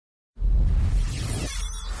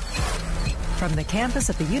From the campus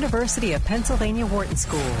of the University of Pennsylvania Wharton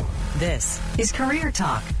School, this is Career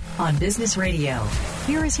Talk on Business Radio.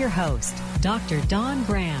 Here is your host, Dr. Don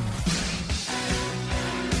Graham.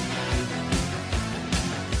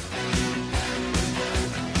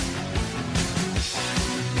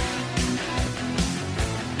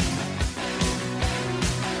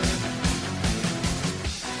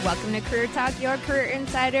 Welcome to Career Talk, your career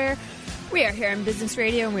insider. We are here on Business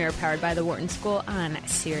Radio, and we are powered by the Wharton School on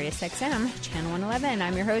Sirius XM, Channel 111.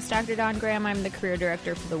 I'm your host, Dr. Don Graham. I'm the career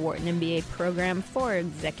director for the Wharton MBA program for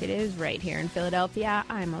executives right here in Philadelphia.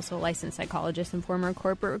 I'm also a licensed psychologist and former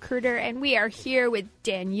corporate recruiter, and we are here with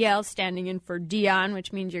Danielle standing in for Dion,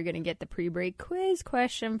 which means you're going to get the pre-break quiz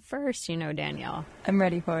question first. You know, Danielle. I'm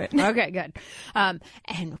ready for it. Okay, good. And,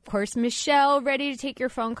 of course, Michelle, ready to take your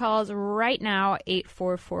phone calls right now,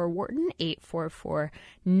 844-WHARTON,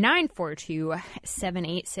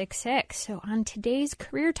 844-942-7866. So on today's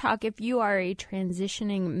Career Talk, if you are a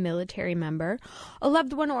transitioning military member, a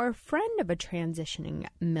loved one or a friend of a transitioning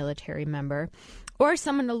military member, or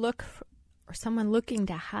someone looking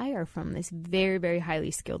to hire from this very, very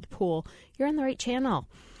highly skilled pool, you're on the right channel.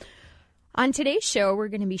 On today's show, we're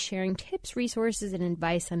going to be sharing tips, resources, and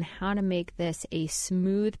advice on how to make this a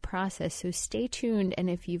smooth process. So stay tuned, and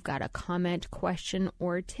if you've got a comment, question,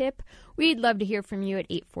 or tip, we'd love to hear from you at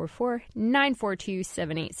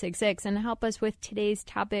 844-942-7866. And to help us with today's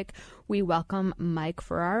topic, we welcome Mike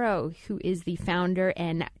Ferraro, who is the founder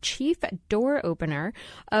and chief door opener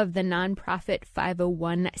of the nonprofit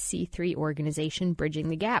 501c3 organization Bridging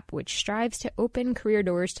the Gap, which strives to open career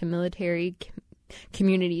doors to military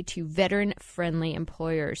community to veteran-friendly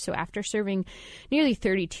employers. So after serving nearly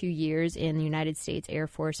 32 years in the United States Air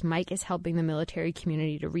Force, Mike is helping the military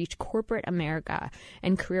community to reach corporate America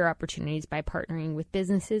and career opportunities by partnering with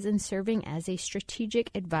businesses and serving as a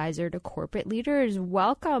strategic advisor to corporate leaders.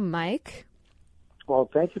 Welcome, Mike. Well,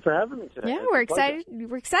 thank you for having me today. Yeah, we're excited.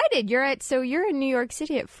 We're excited. You're in New York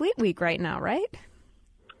City at Fleet Week right now, right?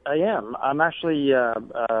 I am. I'm actually.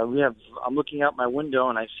 I'm looking out my window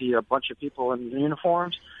and I see a bunch of people in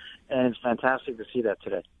uniforms, and it's fantastic to see that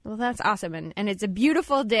today. Well, that's awesome, and it's a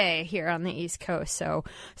beautiful day here on the East Coast. So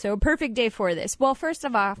perfect day for this. Well, first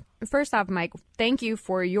off, Mike, thank you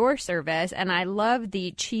for your service, and I love the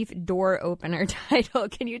Chief Door Opener title.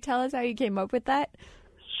 Can you tell us how you came up with that?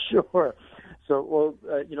 Sure. So, it was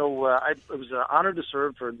an honor to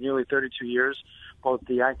serve for nearly 32 years, both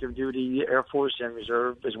the active duty, Air Force, and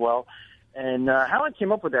Reserve as well. And how I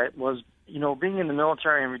came up with that was, being in the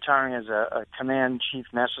military and retiring as a command chief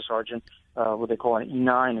master sergeant, what they call an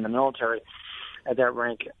E9 in the military at that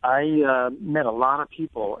rank, I met a lot of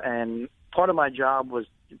people. And part of my job was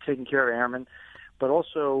taking care of airmen, but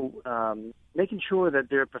also making sure that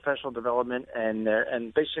their professional development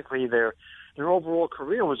and basically their overall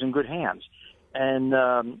career was in good hands. And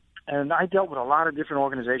I dealt with a lot of different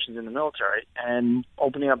organizations in the military and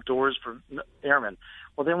opening up doors for airmen.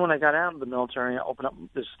 Well, then when I got out of the military and opened up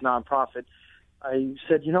this nonprofit, I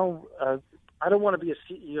said, I don't want to be a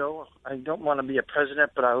CEO. I don't want to be a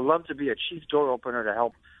president, but I would love to be a chief door opener to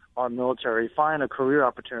help our military find a career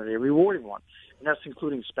opportunity, a rewarding one. And that's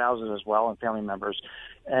including spouses as well and family members.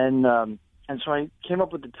 And so I came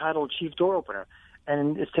up with the title Chief Door Opener,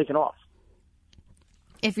 and it's taken off.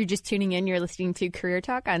 If you're just tuning in, you're listening to Career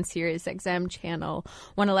Talk on Sirius XM Channel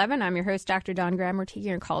 111. I'm your host, Dr. Don Graham. We're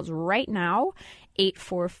taking your calls right now,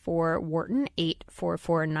 844-WHARTON,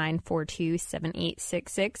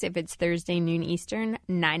 844-942-7866. If it's Thursday, noon Eastern,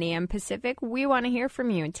 9 a.m. Pacific, we want to hear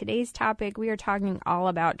from you. In today's topic, we are talking all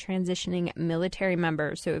about transitioning military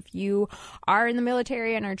members. So if you are in the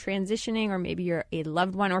military and are transitioning, or maybe you're a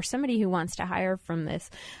loved one or somebody who wants to hire from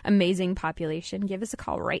this amazing population, give us a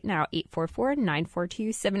call right now,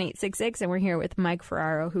 844-942-7866. And we're here with Mike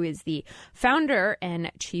Ferraro, who is the founder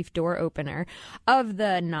and chief door opener of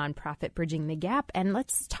the nonprofit Bridging the Gap. And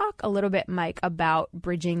let's talk a little bit, Mike, about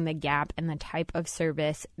Bridging the Gap and the type of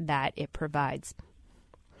service that it provides.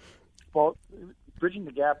 Well, Bridging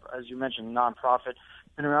the Gap, as you mentioned, nonprofit,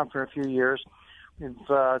 been around for a few years. We've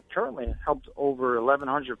currently helped over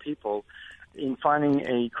 1,100 people in finding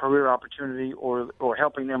a career opportunity or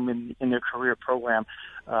helping them in their career program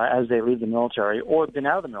as they leave the military or been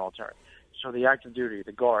out of the military. So the active duty,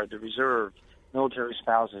 the Guard, the Reserve, military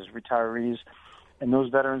spouses, retirees, and those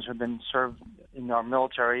veterans who have been served in our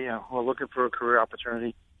military who are looking for a career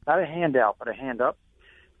opportunity, not a handout, but a hand up,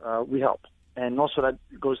 we help. And also that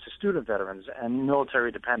goes to student veterans and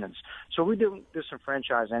military dependents. So we don't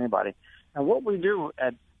disenfranchise anybody. And what we do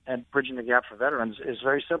at Bridging the Gap for Veterans is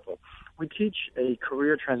very simple. We teach a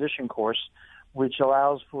career transition course which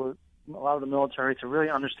allows for a lot of the military to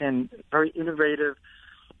really understand very innovative,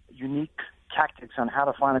 unique tactics on how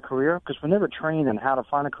to find a career, because we're never trained in how to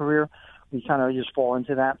find a career. We kind of just fall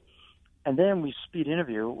into that. And then we speed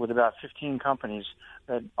interview with about 15 companies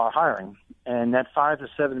that are hiring. And that 5 to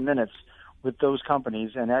 7 minutes with those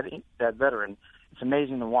companies and that veteran, it's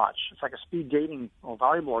amazing to watch. It's like a speed dating or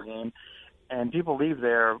volleyball game. And people leave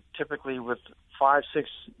there typically with 5, 6,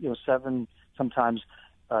 7, sometimes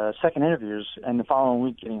second interviews, and the following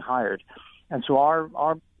week getting hired. And so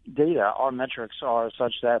our data, our metrics are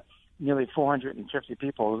such that nearly 450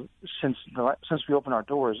 people since we opened our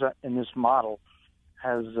doors in this model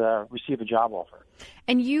has received a job offer.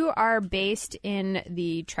 And you are based in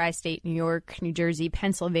the tri-state New York, New Jersey,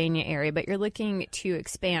 Pennsylvania area, but you're looking to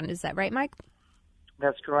expand. Is that right, Mike?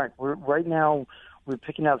 That's correct. Right now we're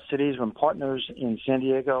picking out cities with partners in San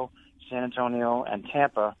Diego, San Antonio, and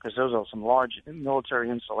Tampa, because those are some large military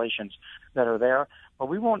installations that are there. But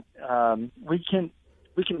we won't. We can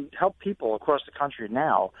help people across the country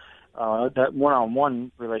now, that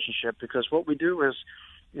one-on-one relationship, because what we do is,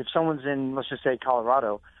 if someone's in, let's just say,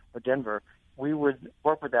 Colorado or Denver, we would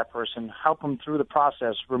work with that person, help them through the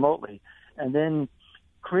process remotely, and then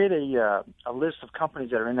create a list of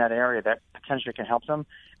companies that are in that area that potentially can help them,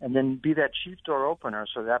 and then be that chief door opener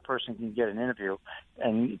so that person can get an interview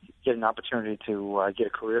and get an opportunity to get a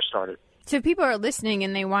career started. So if people are listening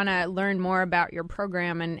and they want to learn more about your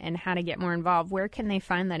program and how to get more involved, where can they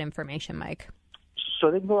find that information, Mike?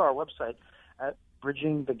 So they can go to our website at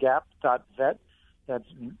bridgingthegap.vet. That's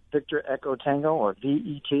Victor Echo Tango, or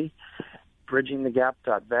VET,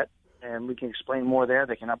 bridgingthegap.vet. And we can explain more there.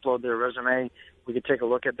 They can upload their resume. We can take a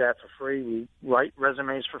look at that for free. We write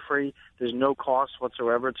resumes for free. There's no cost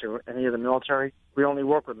whatsoever to any of the military. We only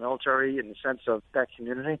work with military in the sense of that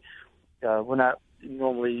community. We're not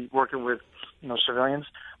normally working with civilians,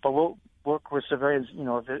 but we'll work with civilians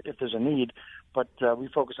if there's a need. But we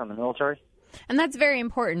focus on the military. And that's very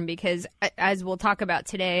important because, as we'll talk about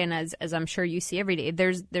today, and as I'm sure you see every day,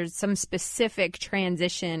 there's some specific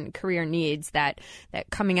transition career needs that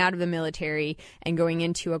coming out of the military and going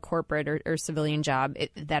into a corporate or civilian job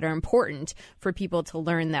that are important for people to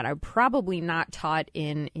learn that are probably not taught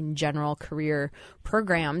in general career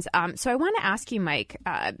programs. So I want to ask you, Mike.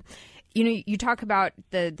 You talk about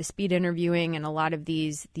the speed interviewing and a lot of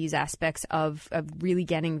these aspects of really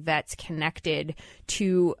getting vets connected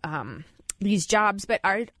to these jobs, but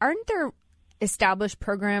aren't there established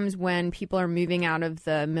programs when people are moving out of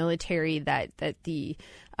the military that the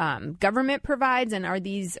government provides, and are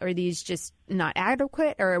these just not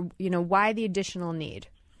adequate, or why the additional need?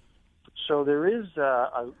 So there is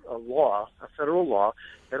a federal law,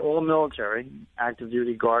 that all military, active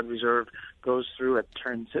duty, Guard, Reserve, goes through a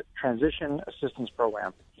transition assistance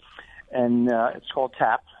program, and it's called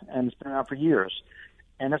TAP, and it's been around for years,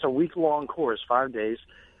 and it's a week-long course, 5 days.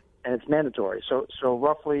 And it's mandatory. So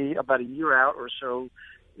roughly about a year out or so,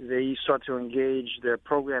 they start to engage their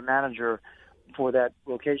program manager for that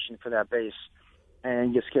location, for that base,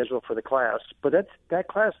 and get scheduled for the class. But that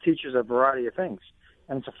class teaches a variety of things,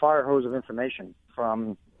 and it's a fire hose of information,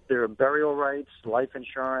 from their burial rights, life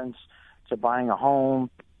insurance, to buying a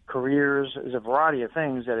home, careers. There's a variety of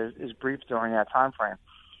things that is briefed during that time frame.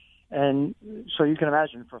 And so you can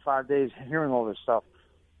imagine, for 5 days, hearing all this stuff.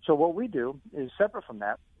 So what we do is, separate from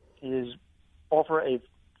that, is offer a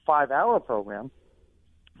 5-hour program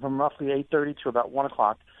from roughly 8:30 to about 1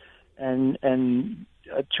 o'clock, and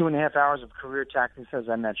 2.5 hours of career tactics, as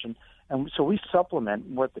I mentioned. And so we supplement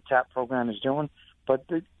what the TAP program is doing. But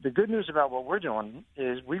the good news about what we're doing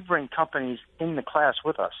is we bring companies in the class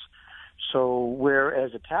with us. So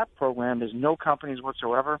whereas a TAP program, there's no companies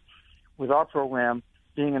whatsoever, with our program,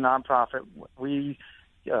 being a nonprofit, we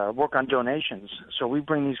work on donations. So we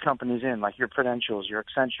bring these companies in, like your Prudentials, your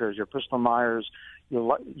Accentures, your Bristol Myers,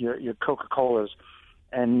 your Coca-Colas,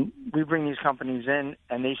 and we bring these companies in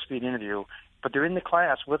and they speed interview. But they're in the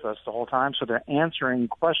class with us the whole time, so they're answering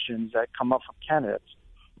questions that come up from candidates.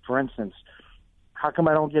 For instance, how come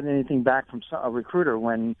I don't get anything back from a recruiter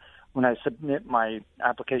when I submit my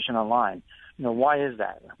application online? Why is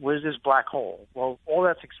that? Where's this black hole? Well, all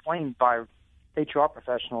that's explained by HR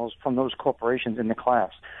professionals from those corporations in the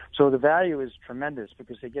class. So the value is tremendous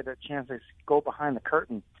because they get a chance to go behind the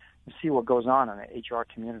curtain and see what goes on in the HR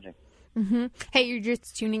community. Mm-hmm. Hey, you're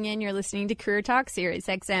just tuning in. You're listening to Career Talk, Sirius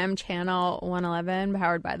XM, Channel 111,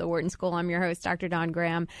 powered by the Wharton School. I'm your host, Dr. Dawn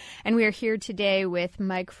Graham, and we are here today with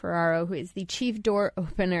Mike Ferraro, who is the chief door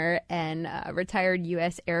opener and retired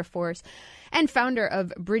U.S. Air Force and founder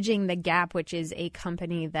of Bridging the Gap, which is a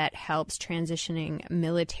company that helps transitioning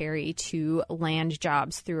military to land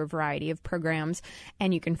jobs through a variety of programs.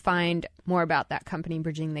 And you can find more about that company,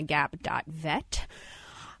 bridgingthegap.vet.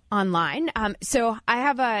 online. So I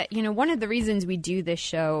have one of the reasons we do this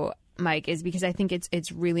show, Mike, is because I think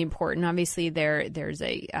it's really important. Obviously, there's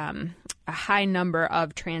a high number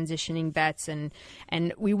of transitioning vets, and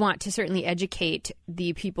we want to certainly educate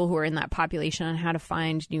the people who are in that population on how to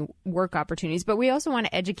find new work opportunities. But we also want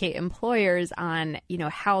to educate employers on,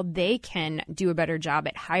 how they can do a better job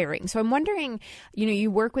at hiring. So I'm wondering, you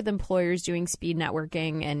work with employers doing speed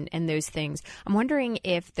networking and those things. I'm wondering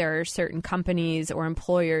if there are certain companies or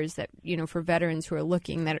employers that, for veterans who are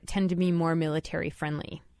looking, that tend to be more military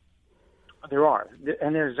friendly. There are,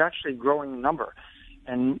 and there's actually a growing number.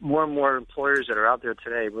 And more employers that are out there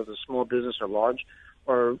today, whether small business or large,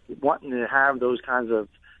 are wanting to have those kinds of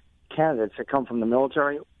candidates that come from the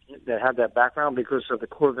military, that have that background, because of the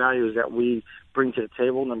core values that we bring to the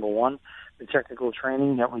table. Number one, the technical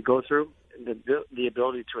training that we go through, the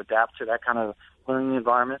ability to adapt to that kind of learning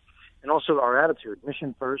environment, and also our attitude,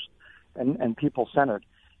 mission first and people-centered,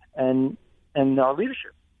 and our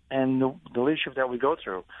leadership, and the leadership that we go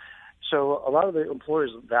through. So a lot of the employers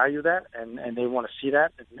value that, and they want to see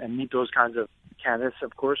that and meet those kinds of candidates,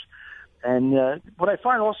 of course. And what I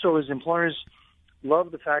find also is employers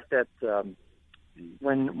love the fact that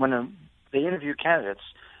when they interview candidates,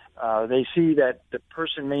 they see that the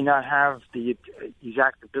person may not have the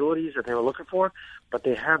exact abilities that they were looking for, but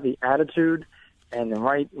they have the attitude and the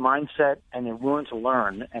right mindset, and they're willing to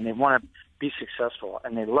learn, and they want to be successful.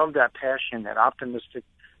 And they love that passion, that optimistic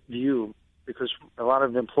view, because a lot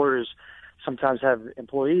of employers sometimes have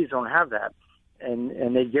employees don't have that,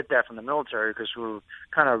 and they get that from the military, because we're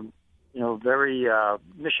kind of very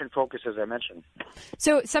mission focused, as I mentioned.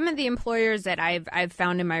 So some of the employers that I've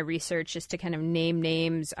found in my research, just to kind of name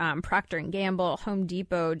names, Procter & Gamble, Home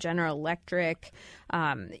Depot, General Electric,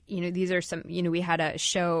 these are some, we had a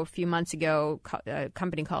show a few months ago, a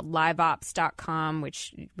company called LiveOps.com,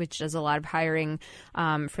 which does a lot of hiring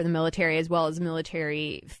for the military, as well as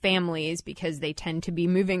military families, because they tend to be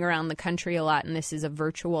moving around the country a lot, and this is a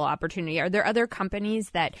virtual opportunity. Are there other companies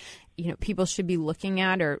that people should be looking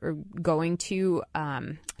at or going to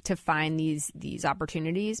find these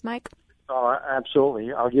opportunities, Mike? Oh,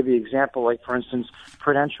 absolutely. I'll give you an example, like, for instance,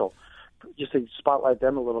 Prudential. Just to spotlight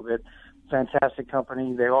them a little bit, fantastic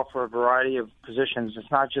company. They offer a variety of positions. It's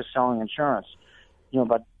not just selling insurance,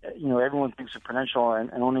 but everyone thinks of Prudential and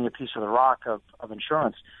owning a piece of the rock of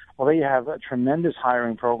insurance. Well, they have a tremendous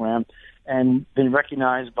hiring program and been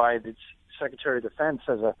recognized by the Secretary of Defense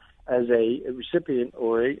as a recipient,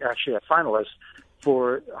 or actually a finalist,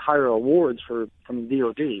 for higher awards from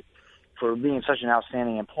DOD for being such an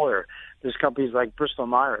outstanding employer. There's companies like Bristol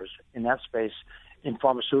Myers in that space, in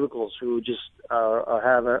pharmaceuticals, who just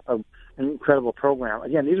have an incredible program.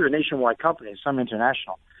 Again, these are nationwide companies, some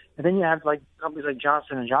international. And then you have companies like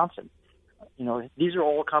Johnson & Johnson. These are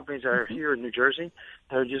all companies that are here in New Jersey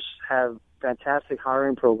that just have fantastic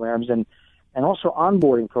hiring programs and also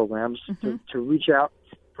onboarding programs to reach out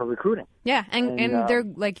for recruiting. Yeah, and they're,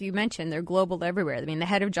 like you mentioned, they're global everywhere. I mean, the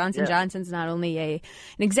head of Johnson & Johnson's not only an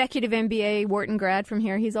executive MBA Wharton grad from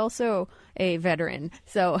here, he's also a veteran.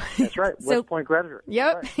 So that's right, West Point graduate.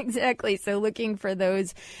 Yep, right. Exactly. So looking for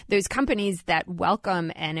those companies that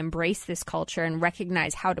welcome and embrace this culture and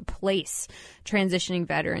recognize how to place transitioning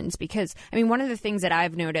veterans. Because, I mean, one of the things that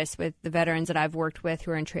I've noticed with the veterans that I've worked with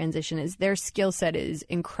who are in transition is their skill set is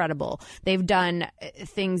incredible. They've done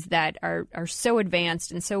things that are so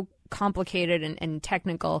advanced and so complicated and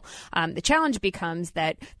technical. The challenge becomes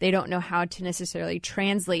that they don't know how to necessarily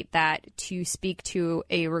translate that to speak to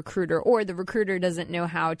a recruiter, or the recruiter doesn't know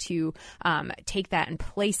how to take that and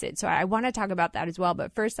place it. So I want to talk about that as well.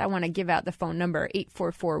 But first, I want to give out the phone number,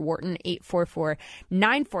 844-WHARTON,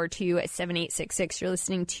 844-942-7866. You're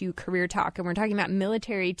listening to Career Talk, and we're talking about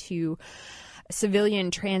military to civilian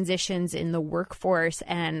transitions in the workforce.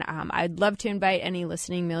 And I'd love to invite any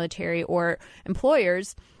listening military or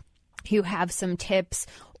employers who have some tips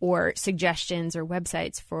or suggestions or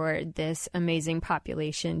websites for this amazing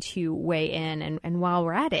population to weigh in. And while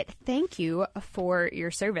we're at it, thank you for your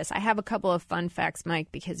service. I have a couple of fun facts,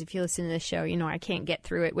 Mike, because if you listen to this show, I can't get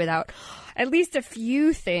through it without at least a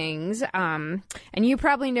few things. And you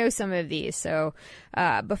probably know some of these. So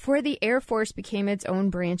before the Air Force became its own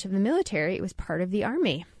branch of the military, it was part of the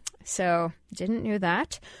Army. So didn't know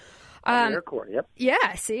that. Air Corps, yep.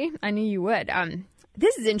 Yeah, see, I knew you would.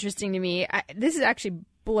 This is interesting to me. This is actually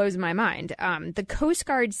blows my mind. The Coast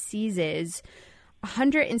Guard seizes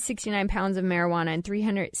 169 pounds of marijuana and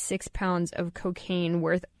 306 pounds of cocaine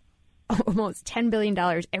worth almost $10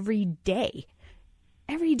 billion every day.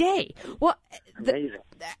 every day. Well, amazing.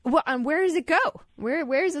 Where does it go?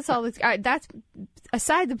 Where is this all? That's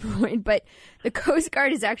aside the point. But the Coast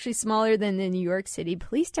Guard is actually smaller than the New York City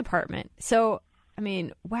Police Department. So, I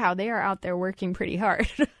mean, wow, they are out there working pretty hard.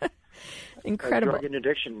 Incredible. Drug and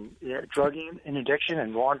addiction,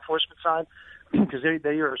 and law enforcement side, because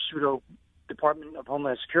they are a pseudo Department of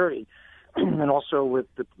Homeland Security, and also with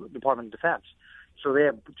the Department of Defense. So they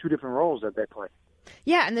have two different roles that they play.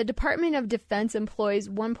 Yeah, and the Department of Defense employs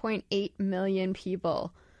 1.8 million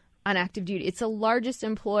people on active duty. It's the largest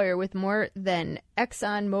employer with more than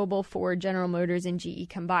Exxon, Mobil, Ford, General Motors, and GE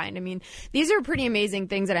combined. I mean, these are pretty amazing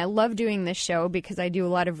things, and I love doing this show because I do a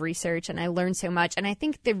lot of research and I learn so much. And I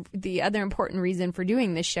think the other important reason for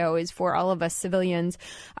doing this show is for all of us civilians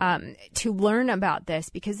to learn about this,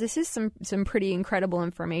 because this is some pretty incredible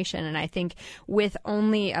information. And I think with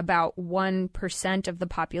only about 1% of the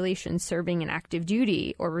population serving in active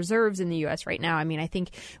duty or reserves in the U.S. right now, I mean, I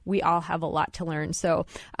think we all have a lot to learn. So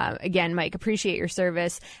again, Mike, appreciate your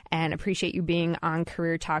service and appreciate you being on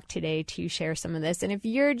Career Talk today to share some of this. And if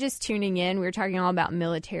you're just tuning in, we're talking all about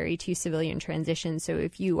military to civilian transition. So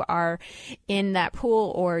if you are in that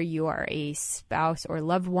pool, or you are a spouse or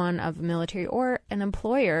loved one of a military or an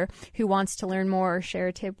employer who wants to learn more or share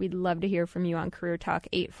a tip, we'd love to hear from you on Career Talk.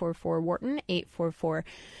 844-WHARTON,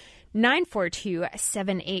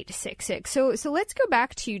 844-942-7866. So let's go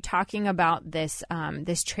back to talking about this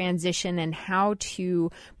this transition and how to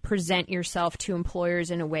present yourself to employers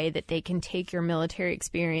in a way that they can take your military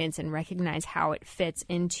experience and recognize how it fits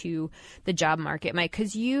into the job market. Mike,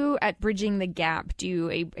 because you at Bridging the Gap do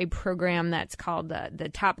a program that's called the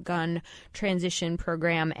Top Gun Transition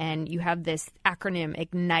Program, and you have this acronym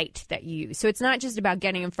IGNITE that you use. So it's not just about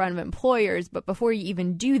getting in front of employers, but before you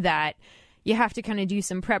even do that, you have to kind of do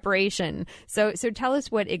some preparation. So tell us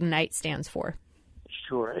what IGNITE stands for.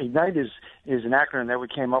 Sure. IGNITE is an acronym that we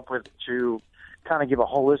came up with to kind of give a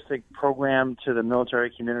holistic program to the military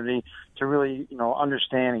community to really,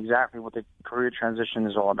 understand exactly what the career transition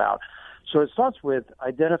is all about. So it starts with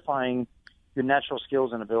identifying your natural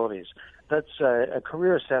skills and abilities. That's a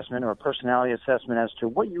career assessment or a personality assessment as to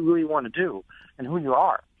what you really want to do and who you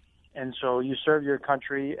are. And so you serve your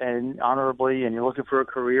country and honorably, and you're looking for a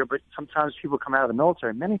career, but sometimes people come out of the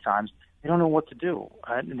military, many times, they don't know what to do.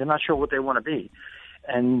 They're not sure what they want to be.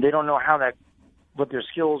 And they don't know what their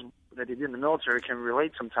skills that they did in the military can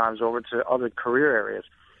relate sometimes over to other career areas.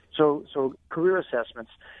 So career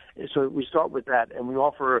assessments, so we start with that, and we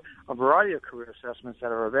offer a variety of career assessments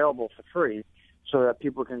that are available for free so that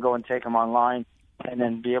people can go and take them online and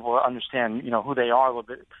then be able to understand, who they are a little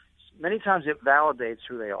bit. Many times it validates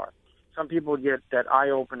who they are. Some people get that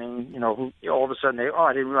eye-opening, who all of a sudden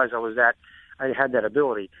I didn't realize I had that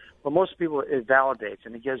ability. But most people, it validates,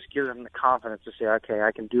 and it gives them the confidence to say, okay,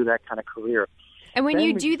 I can do that kind of career. And when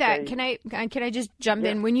you do that, can I just jump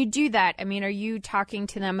in? When you do that, I mean, are you talking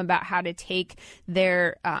to them about how to take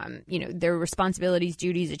their, their responsibilities,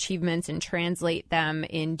 duties, achievements, and translate them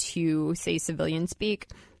into, say, civilian speak?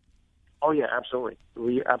 Oh yeah, absolutely.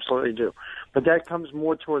 We absolutely do. But that comes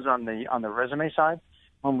more towards on the resume side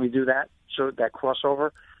when we do that. So that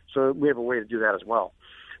crossover. So we have a way to do that as well.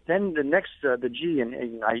 Then the next, the G in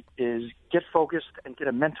IGNITE is get focused and get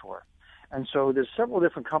a mentor. And so there's several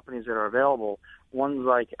different companies that are available. One's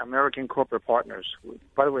like American Corporate Partners.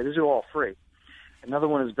 By the way, these are all free. Another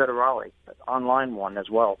one is Veterati, an online one as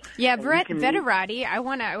well. Yeah, Veterati. I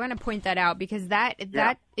want to point that out because that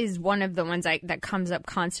is one of the ones that comes up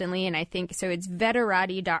constantly, and I think so. It's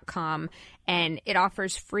Veterati.com, and it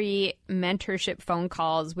offers free mentorship phone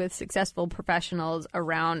calls with successful professionals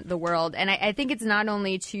around the world. And I think it's not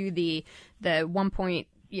only to the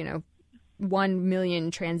 1 million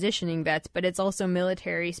transitioning vets, but it's also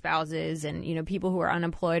military spouses and, people who are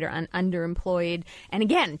unemployed or underemployed. And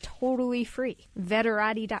again, totally free.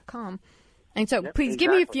 Veterati.com. And so please give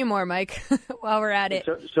me a few more, Mike, while we're at it.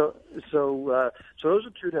 So those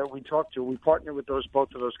are two that we talked to. We partner with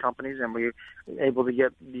both of those companies, and we're able to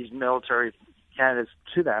get these military candidates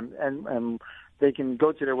to them, and they can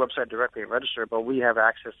go to their website directly and register, but we have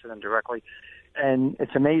access to them directly. And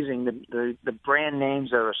it's amazing the brand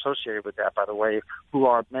names that are associated with that, by the way, who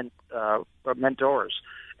are mentors,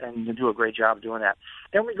 and they do a great job doing that.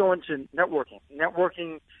 Then we go into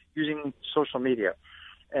networking using social media,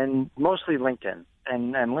 and mostly LinkedIn.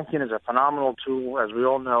 And LinkedIn is a phenomenal tool. As we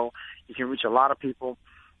all know, you can reach a lot of people,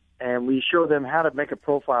 and we show them how to make a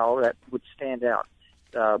profile that would stand out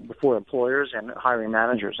before employers and hiring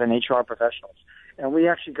managers and HR professionals. And we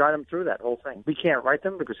actually guide them through that whole thing. We can't write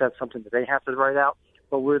them because that's something that they have to write out,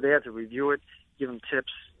 but we're there to review it, give them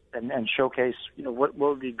tips, and showcase, what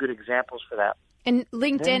would be good examples for that. And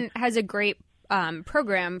LinkedIn has a great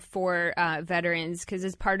program for veterans, because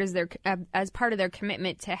as part of their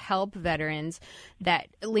commitment to help veterans, that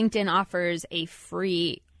LinkedIn offers a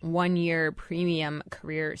free 1-year premium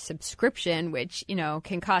career subscription, which,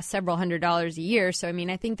 can cost several $100s a year. So,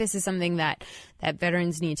 I think this is something that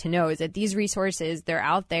veterans need to know, is that these resources, they're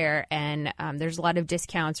out there, and there's a lot of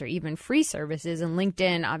discounts or even free services. And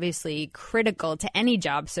LinkedIn, obviously critical to any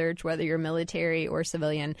job search, whether you're military or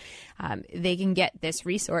civilian, they can get this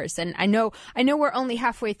resource. And I know we're only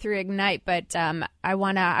halfway through Ignite, but I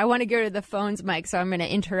wanna go to the phones, Mike. So I'm going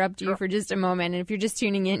to interrupt you for just a moment. And if you're just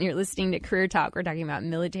tuning in, you're listening to Career Talk. We're talking about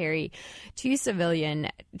military to civilian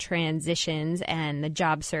transitions and the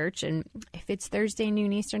job search. And if it's Thursday,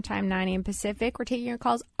 noon Eastern time, 9 a.m. Pacific, we're taking your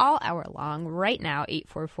calls all hour long right now,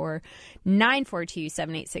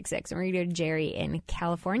 844-942-7866. And we're going to go to Jerry in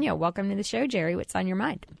California. Welcome to the show, Jerry. What's on your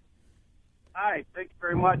mind? Hi, thank you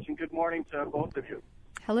very much, and good morning to both of you.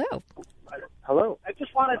 Hello. Hello. I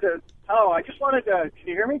just wanted to, can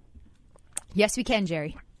you hear me? Yes, we can,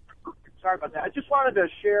 Jerry. Sorry about that. I just wanted to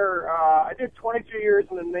share, I did 22 years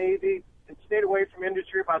in the Navy and stayed away from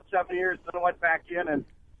industry about 7 years, then I went back in, and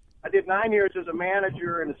I did 9 years as a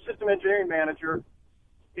manager and a system engineering manager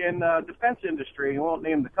in the defense industry. I won't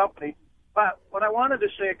name the company. But what I wanted to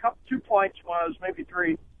say, 2 points was, maybe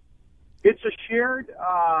 3. It's a shared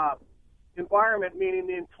environment, meaning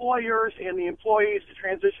the employers and the employees to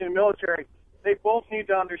transition in military, they both need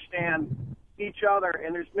to understand each other.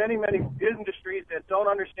 And there's many, many industries that don't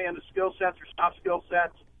understand the skill sets or soft skill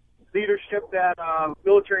sets, leadership that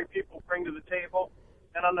military people bring to the table.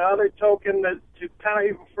 And on the other token, to kind of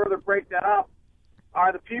even further break that up,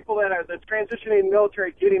 are the people that are transitioning in the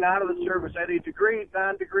military, getting out of the service, either degreed,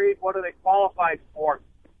 non-degreed, what are they qualified for?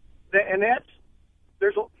 And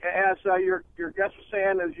there's, as your guest was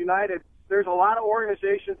saying, as United, there's a lot of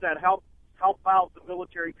organizations that help out the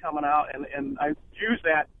military coming out, and I use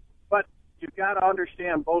that, but you've got to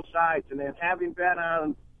understand both sides. And then having been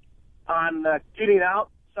on the getting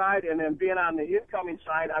out side and then being on the incoming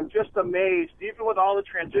side, I'm just amazed, even with all the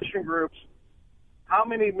transition groups, how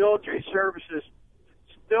many military services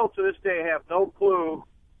still to this day have no clue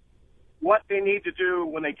what they need to do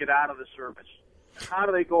when they get out of the service. How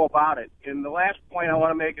do they go about it? And the last point I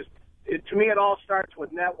want to make is, to me, it all starts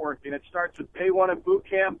with networking. It starts with day 1 of boot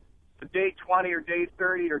camp to day 20 or day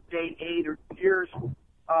 30 or day 8 or years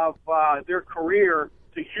of their career,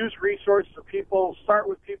 to use resources of people, start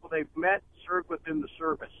with people they've met, served within the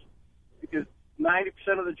service. Because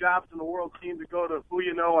 90% of the jobs in the world seem to go to who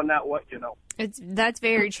you know and not what you know. That's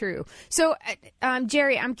very true. So,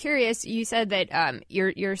 Jerry, I'm curious. You said that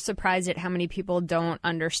you're surprised at how many people don't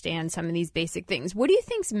understand some of these basic things. What do you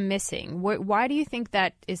think's missing? Why do you think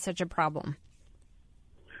that is such a problem?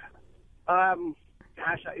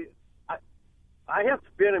 Gosh, I have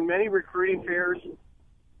been in many recruiting fairs.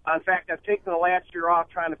 In fact, I've taken the last year off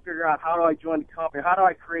trying to figure out, how do I join the company? How do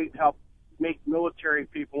I create and help make military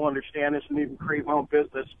people understand this and even create my own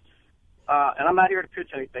business? And I'm not here to pitch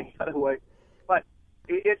anything, by the way. But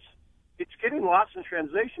it's getting lost in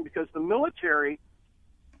translation, because the military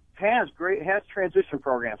has transition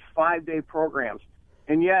programs, 5-day programs,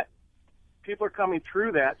 and yet people are coming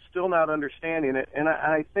through that still not understanding it. And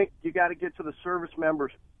I think you got to get to the service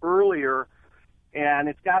members earlier, and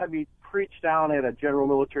it's got to be preached down at a general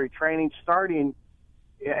military training, starting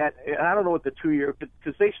at, I don't know what the 2-year,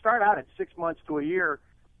 because they start out at 6 months to a year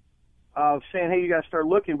of saying, hey, you got to start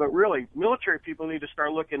looking. But really, military people need to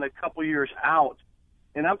start looking a couple years out.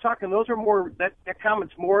 And I'm talking, those are more, that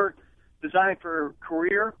comment's more designed for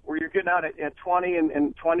career, where you're getting out at 20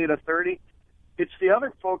 and 20 to 30. It's the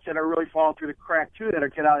other folks that are really falling through the crack, too, that are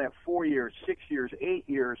getting out at 4 years, 6 years, 8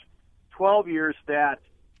 years, 12 years, that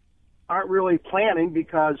aren't really planning,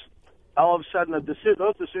 because all of a sudden those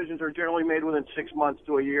decisions are generally made within 6 months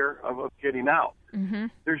to a year of getting out. Mm-hmm.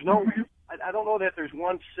 There's no, I don't know that there's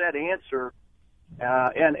one set answer,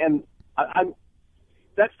 and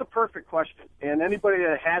that's the perfect question. And anybody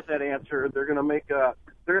that has that answer, they're going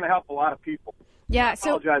to help a lot of people. Yeah, I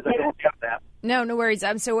apologize, I don't have that. No worries.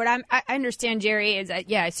 So what I understand, Jerry, is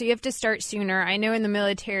that, so you have to start sooner. I know in the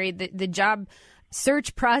military, the job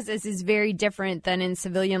search process is very different than in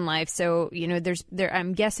civilian life. So,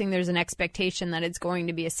 I'm guessing there's an expectation that it's going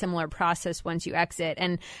to be a similar process once you exit.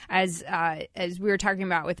 And as we were talking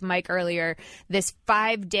about with Mike earlier, this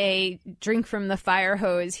 5-day drink from the fire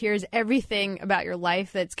hose, here's everything about your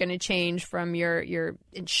life that's going to change, from your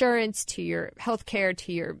insurance to your health care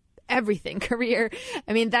to your everything, career.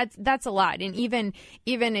 I mean, that's a lot. And even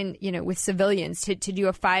in, with civilians to do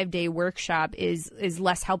a 5-day workshop is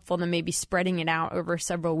less helpful than maybe spreading it out over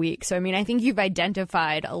several weeks. So, I mean, I think you've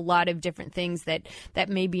identified a lot of different things that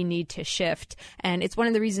maybe need to shift. And it's one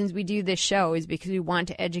of the reasons we do this show is because we want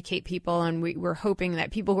to educate people. And we're hoping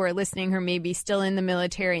that people who are listening who are maybe still in the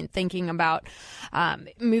military and thinking about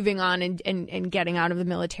moving on and getting out of the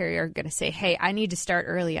military are going to say, hey, I need to start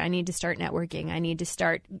early. I need to start networking. I need to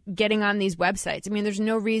start getting on these websites. I mean, there's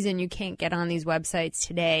no reason you can't get on these websites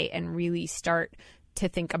today and really start to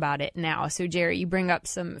think about it now. So, Jerry, you bring up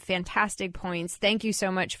some fantastic points. Thank you so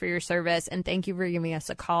much for your service, and thank you for giving us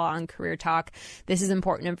a call on Career Talk. This is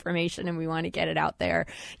important information, and we want to get it out there.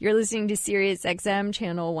 You're listening to Sirius XM,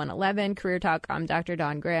 Channel 111, Career Talk. I'm Dr.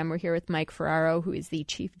 Dawn Graham. We're here with Mike Ferraro, who is the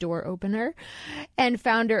Chief Door Opener and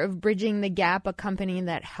founder of Bridging the Gap, a company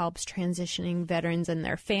that helps transitioning veterans and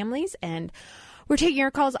their families. And we're taking your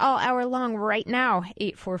calls all hour long right now,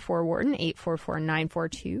 844-WARDEN,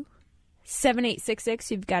 844-942.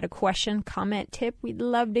 7866. You've got a question, comment, tip. We'd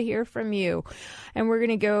love to hear from you. And we're going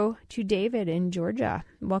to go to David in Georgia.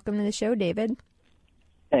 Welcome to the show, David.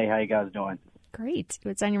 Hey, how you guys doing? Great.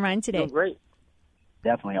 What's on your mind today? Doing great.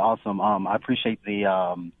 Definitely awesome. I appreciate the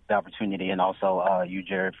opportunity, and also you,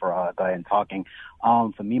 Jared, for go ahead and talking.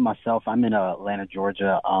 For me, myself, I'm in Atlanta,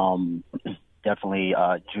 Georgia. Definitely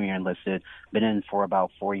junior enlisted. Been in for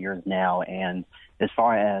about 4 years now. And as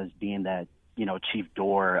far as being that, chief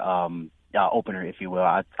door opener, if you will,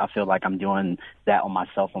 I feel like I'm doing that on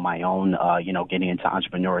myself, on my own, getting into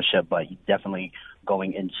entrepreneurship, but definitely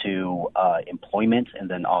going into employment,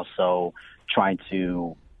 and then also trying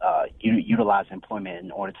to utilize employment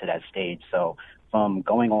in order to that stage. So from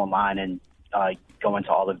going online and going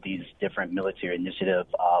to all of these different military initiative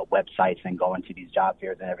websites and going to these job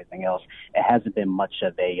fairs and everything else, it hasn't been much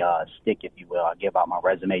of a stick, if you will. I give out my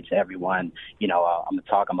resume to everyone.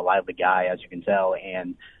 I'm a lively guy, as you can tell,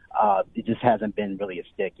 and it just hasn't been really a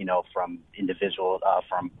stick, from individuals,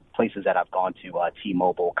 from places that I've gone to,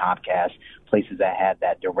 T-Mobile, Comcast, places that had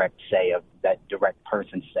that direct say of that direct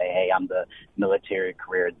person say, hey, I'm the military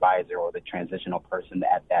career advisor or the transitional person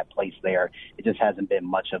at that place there. It just hasn't been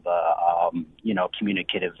much of a,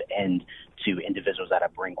 communicative end to individuals that I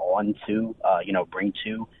bring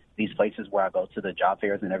to these places where I go to the job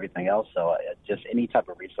fairs and everything else. So just any type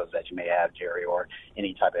of resource that you may have, Jerry, or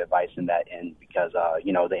any type of advice in that end, because,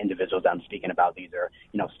 the individuals I'm speaking about, these are,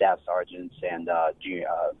 staff sergeants and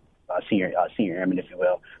senior airmen, if you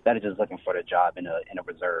will, that are just looking for the job in a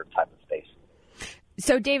reserve type of space.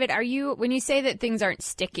 So, David, when you say that things aren't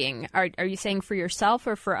sticking, are you saying for yourself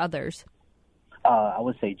or for others? I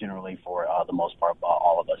would say generally for the most part,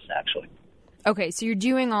 all of us, actually. Okay, so you're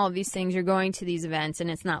doing all of these things, you're going to these events,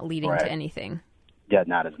 and it's not leading to anything? Yeah,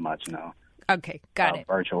 not as much, no. Okay, got it.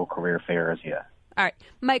 Virtual career fairs, yeah. All right.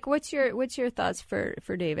 Mike, what's your thoughts for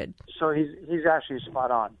David? So he's actually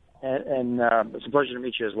spot on, and it's a pleasure to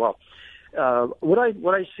meet you as well. What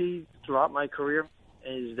I see throughout my career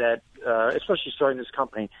is that, especially starting this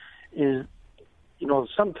company, is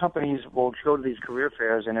some companies will go to these career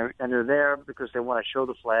fairs and they're there because they want to show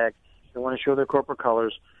the flag, they want to show their corporate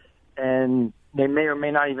colors, and they may or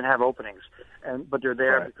may not even have openings, but they're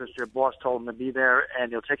there because their boss told them to be there,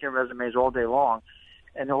 and they'll take your resumes all day long,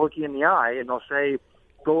 and they'll look you in the eye and they'll say,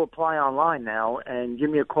 go apply online now and give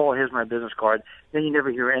me a call, here's my business card. Then you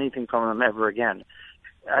never hear anything from them ever again.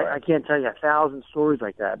 I can't tell you 1,000 stories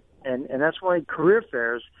like that. And that's why career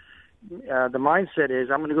fairs, the mindset is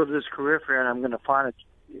I'm going to go to this career fair and I'm going to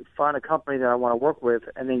find a company that I want to work with,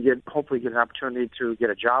 and then hopefully get an opportunity to get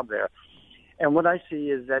a job there. And what I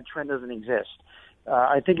see is that trend doesn't exist.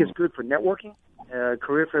 I think it's good for networking.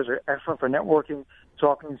 Career fairs are excellent for networking,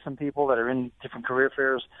 talking to some people that are in different career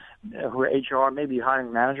fairs who are HR, maybe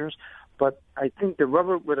hiring managers. But I think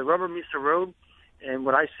where the rubber meets the road, and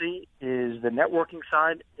what I see is the networking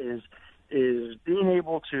side is being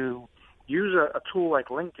able to use a tool like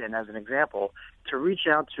LinkedIn as an example to reach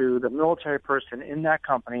out to the military person in that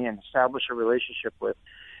company and establish a relationship with.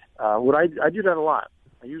 I do that a lot.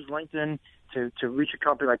 I use LinkedIn to reach a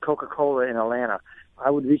company like Coca-Cola in Atlanta. I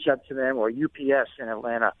would reach out to them, or UPS in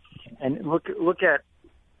Atlanta, and look at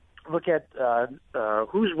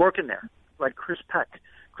who's working there. Like Chris Peck.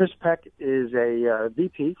 Chris Peck is a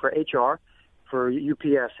VP for HR for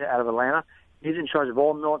UPS out of Atlanta. He's in charge of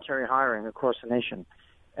all military hiring across the nation.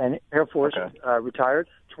 And Air Force, retired,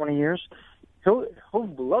 20 years. He'll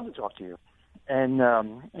love to talk to you and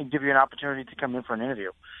give you an opportunity to come in for an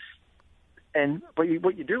interview. But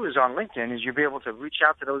what you do is on LinkedIn is you'll be able to reach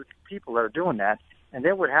out to those people that are doing that. And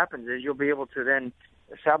then what happens is you'll be able to then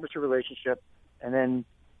establish a relationship and then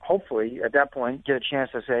hopefully at that point get a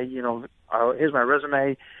chance to say, here's my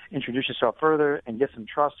resume, introduce yourself further, and get some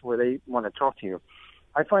trust where they want to talk to you.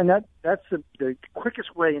 I find that's the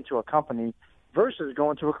quickest way into a company versus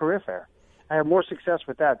going to a career fair. I have more success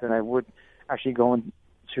with that than I would actually going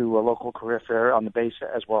to a local career fair on the base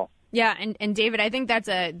as well. Yeah, and David, I think that's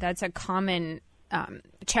a common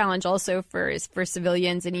challenge also for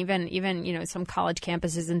civilians, and even some college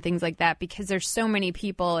campuses and things like that, because there's so many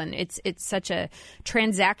people and it's such a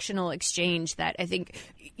transactional exchange that I think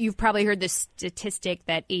you've probably heard this statistic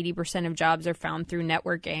that 80% of jobs are found through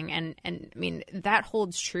networking, and I mean that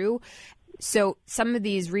holds true. So some of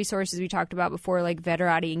these resources we talked about before, like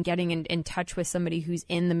Veterati, and getting in touch with somebody who's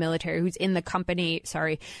in the military, who's in the company,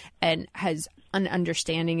 and has an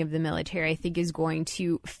understanding of the military, I think is going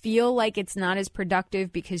to feel like it's not as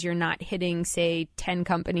productive because you're not hitting, say, 10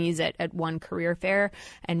 companies at one career fair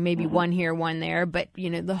and maybe one here, one there. But,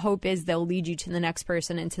 the hope is they'll lead you to the next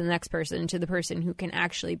person and to the next person and to the person who can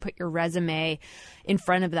actually put your resume in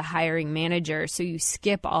front of the hiring manager. So you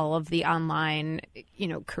skip all of the online,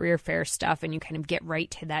 career fair stuff and you kind of get right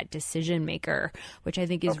to that decision maker, which I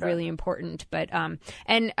think is really important. But,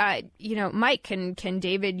 Mike, can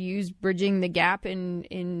David use Bridging the Gap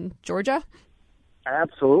in Georgia?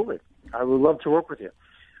 Absolutely. I would love to work with you.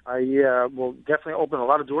 I will definitely open a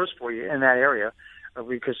lot of doors for you in that area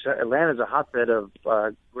because Atlanta is a hotbed of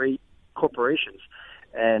great corporations.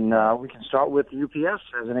 And we can start with UPS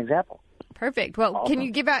as an example. Perfect. Well, Awesome. Can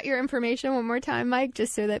you give out your information one more time, Mike,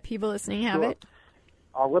 just so that people listening have it?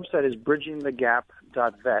 Our website is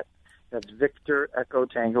bridgingthegap.vet. That's Victor Echo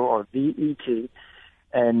Tango, or VET.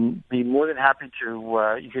 And be more than happy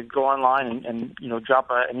to, you could go online and drop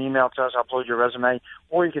an email to us, upload your resume,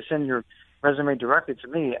 or you can send your resume directly to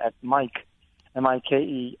me at Mike,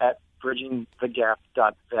 M-I-K-E, at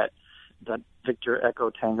bridgingthegap.vet, Victor Echo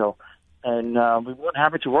Tango. And we're more than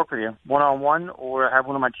happy to work with you one-on-one or have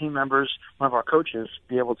one of my team members, one of our coaches,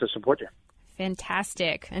 be able to support you.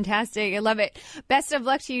 Fantastic. I love it. Best of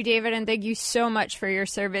luck to you, David, and thank you so much for your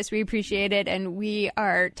service. We appreciate it, and we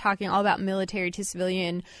are talking all about military to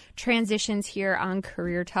civilian transitions here on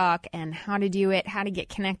Career Talk and how to do it, how to get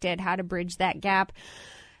connected, how to bridge that gap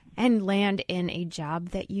and land in a job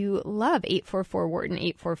that you love. 844-WHARTON,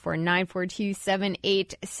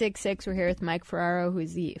 844-942-7866. We're here with Mike Ferraro,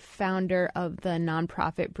 who's the founder of the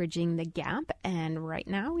nonprofit Bridging the Gap. And right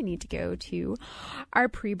now we need to go to our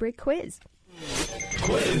pre-break quiz.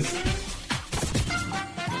 Quiz?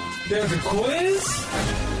 There's a quiz?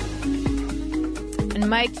 And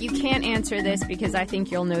Mike, you can't answer this because I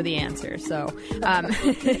think you'll know the answer. So,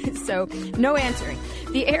 so no answering.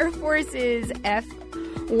 The Air Force's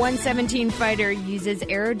F-117 fighter uses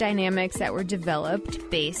aerodynamics that were developed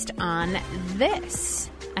based on this.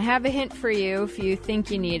 I have a hint for you if you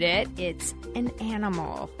think you need it. It's an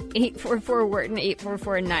animal. 844-WHARTON,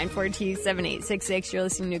 844-942-7866. You're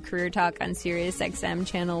listening to Career Talk on Sirius XM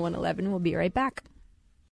Channel 111. We'll be right back.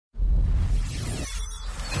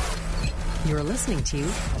 You're listening to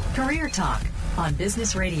Career Talk on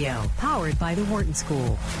Business Radio, powered by the Wharton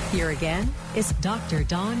School. Here again is Dr.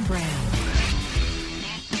 Don Brown.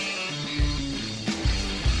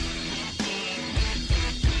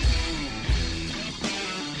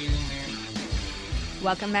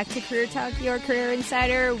 Welcome back to Career Talk, your career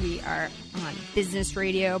insider. We are on Business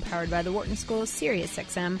Radio, powered by the Wharton School, Sirius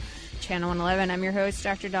XM, Channel 111. I'm your host,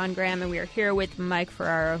 Dr. Don Graham, and we are here with Mike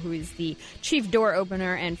Ferraro, who is the chief door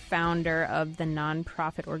opener and founder of the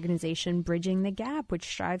nonprofit organization Bridging the Gap, which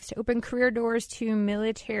strives to open career doors to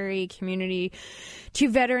military community, to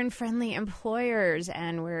veteran-friendly employers.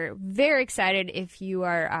 And we're very excited if you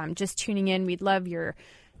are just tuning in. We'd love your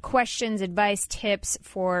questions, advice, tips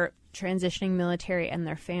for transitioning military and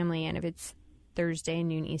their family. And if it's Thursday,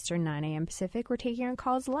 noon Eastern, 9 a.m. Pacific, we're taking our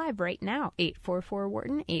calls live right now.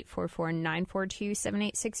 844-WHARTON,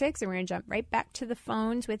 844-942-7866. And we're going to jump right back to the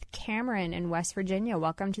phones with Cameron in West Virginia.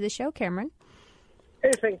 Welcome to the show, Cameron.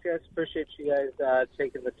 Hey, thanks, guys. Appreciate you guys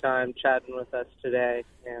taking the time chatting with us today.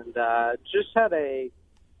 And just had a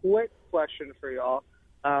quick question for y'all.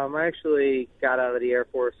 I actually got out of the Air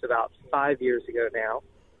Force about 5 years ago now,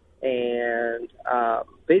 and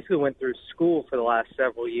basically went through school for the last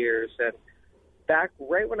several years. And back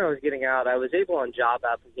right when I was getting out, I was able on job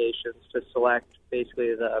applications to select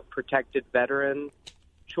basically the protected veteran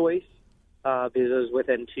choice because it was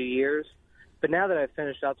within 2 years. But now that I've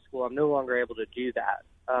finished up school, I'm no longer able to do that.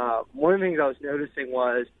 One of the things I was noticing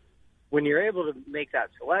was when you're able to make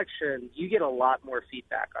that selection, you get a lot more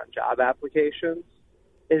feedback on job applications.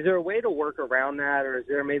 Is there a way to work around that, or is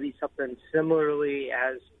there maybe something similarly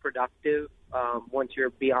as productive once you're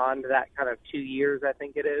beyond that kind of 2 years, I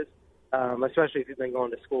think it is? especially if you've been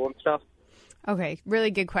going to school and stuff? Okay,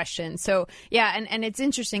 really good question. So, yeah, and it's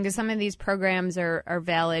interesting because some of these programs are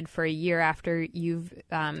valid for a year after you've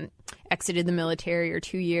exited the military or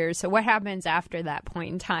 2 years. So what happens after that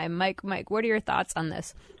point in time? Mike, what are your thoughts on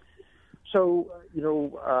this? So,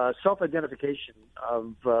 self-identification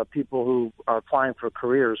of people who are applying for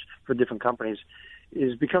careers for different companies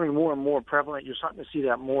is becoming more and more prevalent. You're starting to see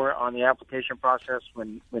that more on the application process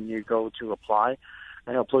when you go to apply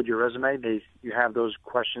and upload your resume. You have those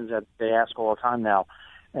questions that they ask all the time now,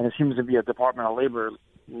 and it seems to be a Department of Labor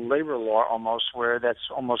law almost, where that's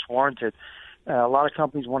almost warranted. A lot of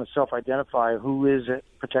companies want to self-identify who is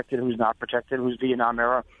protected, who's not protected, who's Vietnam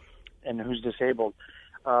era, and who's disabled.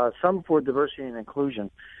 Some for diversity and inclusion,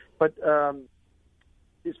 but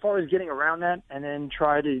as far as getting around that and then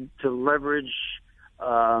try to leverage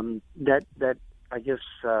that I guess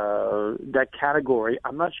that category,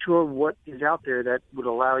 I'm not sure what is out there that would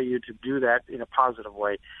allow you to do that in a positive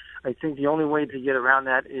way. I think the only way to get around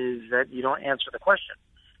that is that you don't answer the question,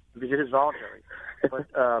 because it is voluntary. But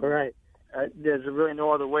Right. There's really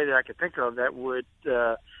no other way that I could think of that would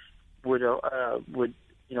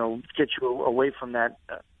get you away from that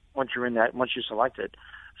once you're selected.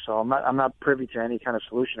 So I'm not privy to any kind of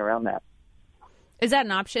solution around that. Is that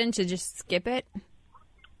an option to just skip it?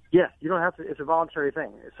 Yeah, you don't have to. It's a voluntary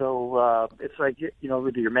thing. So it's like,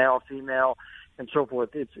 whether you're male, female, and so forth.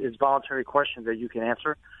 It's voluntary questions that you can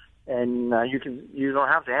answer, and you don't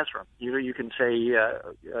have to answer them. You can say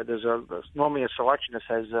there's normally a selection that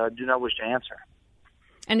says do not wish to answer.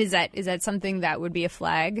 And is that something that would be a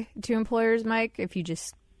flag to employers, Mike, if you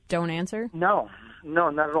just don't answer? No,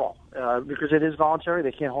 not at all. Because it is voluntary,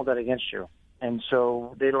 they can't hold that against you, and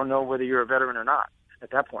so they don't know whether you're a veteran or not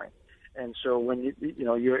at that point. And so when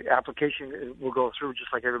your application will go through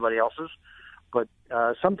just like everybody else's, but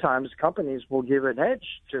sometimes companies will give an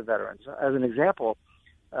edge to veterans. As an example,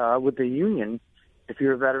 with the union, if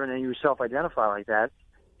you're a veteran and you self-identify like that,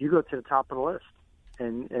 you go to the top of the list.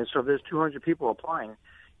 And so if there's 200 people applying,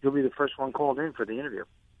 you'll be the first one called in for the interview.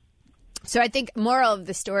 So I think moral of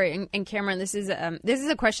the story, and Cameron, this is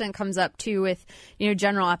a question that comes up too with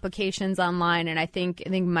general applications online, and I think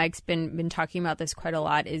Mike's been talking about this quite a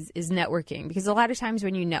lot is networking, because a lot of times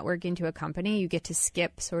when you network into a company, you get to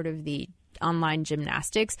skip sort of the online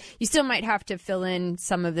gymnastics. You still might have to fill in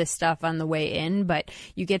some of this stuff on the way in, but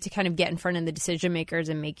you get to kind of get in front of the decision makers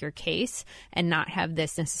and make your case, and not have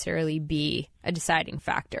this necessarily be a deciding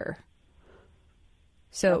factor.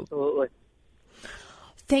 So. Absolutely.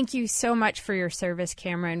 Thank you so much for your service,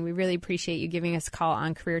 Cameron. We really appreciate you giving us a call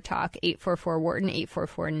on Career Talk, 844-WHARTON,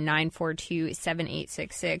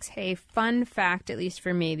 844-942-7866. Hey, fun fact, at least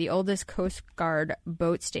for me, the oldest Coast Guard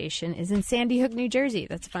boat station is in Sandy Hook, New Jersey.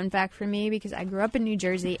 That's a fun fact for me because I grew up in New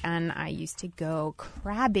Jersey and I used to go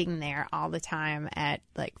crabbing there all the time at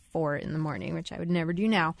like 4 in the morning, which I would never do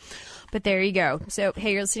now. But there you go. So,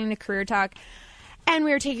 hey, you're listening to Career Talk. And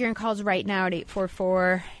we are taking your calls right now at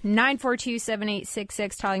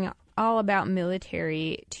 844-942-7866, talking all about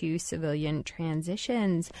military to civilian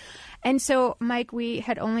transitions. And so, Mike, we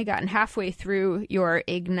had only gotten halfway through your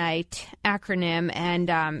IGNITE acronym.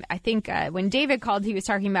 And I think when David called, he was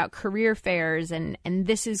talking about career fairs. And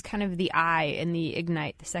this is kind of the I in the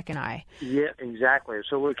IGNITE, the second I. Yeah, exactly.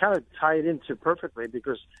 So we kind of tie it into perfectly,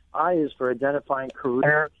 because I is for identifying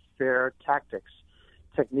career fair tactics,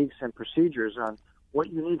 techniques, and procedures on what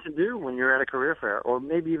you need to do when you're at a career fair or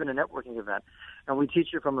maybe even a networking event. And we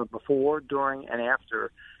teach you from a before, during, and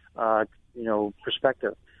after,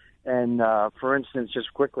 perspective. And for instance,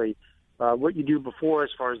 just quickly, what you do before as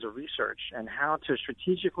far as the research and how to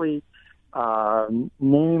strategically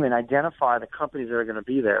name and identify the companies that are going to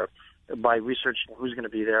be there by researching who's going to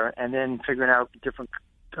be there, and then figuring out different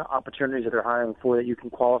opportunities that they're hiring for that you can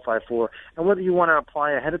qualify for, and whether you want to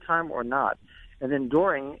apply ahead of time or not. And then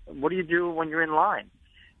during, what do you do when you're in line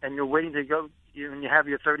and you're waiting to go, and you have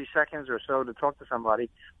your 30 seconds or so to talk to somebody?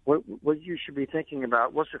 What you should be thinking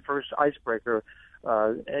about? What's the first icebreaker,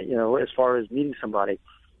 as far as meeting somebody?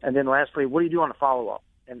 And then lastly, what do you do on a follow-up?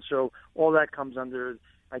 And so all that comes under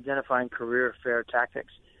identifying career fair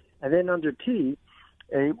tactics. And then under T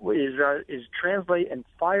is translate and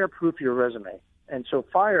fireproof your resume. And so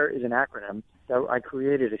FIRE is an acronym that I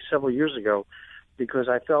created several years ago, because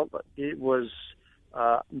I felt it was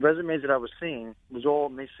resumes that I was seeing was all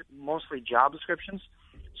mostly job descriptions.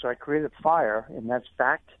 So I created FIRE, and that's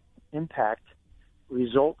fact, impact,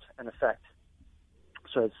 result, and effect.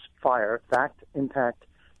 So it's FIRE, fact, impact,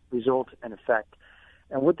 result, and effect.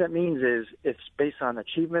 And what that means is it's based on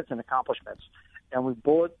achievements and accomplishments. And we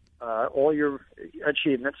bullet all your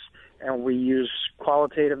achievements, and we use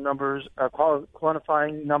qualitative numbers,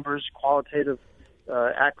 quantifying numbers, qualitative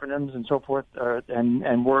acronyms, and so forth,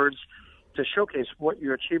 and words to showcase what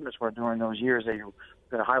your achievements were during those years that you're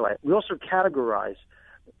going to highlight. We also categorize.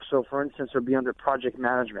 So, for instance, it would be under project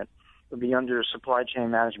management, it would be under supply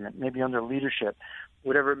chain management, maybe under leadership,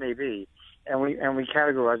 whatever it may be, and we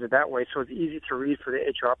categorize it that way, so it's easy to read for the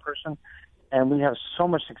HR person. And we have so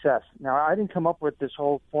much success. Now, I didn't come up with this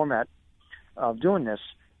whole format of doing this.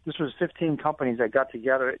 This was 15 companies that got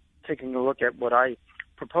together, taking a look at what I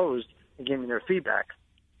proposed and gave me their feedback.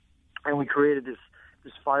 And we created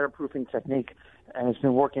this fireproofing technique, and it's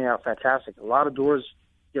been working out fantastic. A lot of doors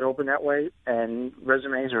get open that way, and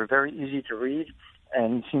resumes are very easy to read,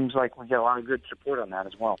 and it seems like we get a lot of good support on that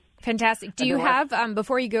as well. Fantastic. Do you have,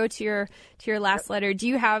 before you go to your last letter, do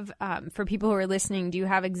you have, for people who are listening, do you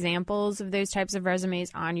have examples of those types of resumes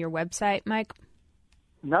on your website, Mike?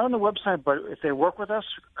 Not on the website, but if they work with us,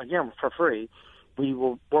 again, for free, we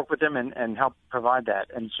will work with them and help provide that.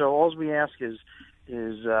 And so all we ask is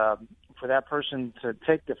for that person to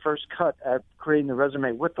take the first cut at creating the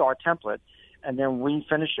resume with our template, and then we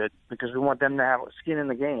finish it because we want them to have skin in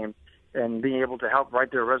the game and being able to help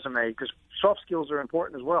write their resume, because soft skills are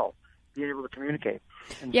important as well, being able to communicate.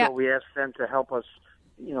 And so we ask them to help us,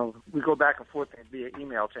 we go back and forth via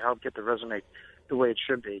email to help get the resume the way it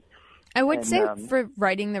should be. I would say for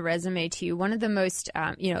writing the resume too, one of the most,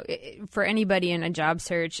 for anybody in a job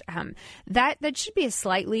search, that should be a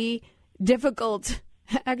slightly difficult,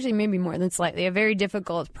 actually maybe more than slightly, a very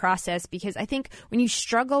difficult process, because I think when you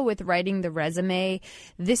struggle with writing the resume,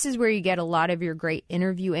 this is where you get a lot of your great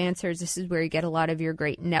interview answers. This is where you get a lot of your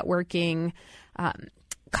great networking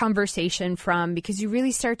conversation from, because you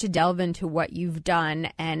really start to delve into what you've done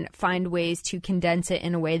and find ways to condense it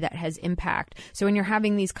in a way that has impact. So when you're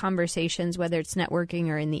having these conversations, whether it's networking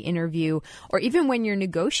or in the interview, or even when you're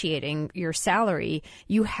negotiating your salary,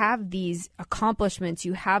 you have these accomplishments,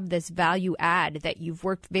 you have this value add that you've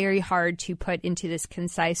worked very hard to put into this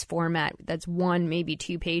concise format that's 1, maybe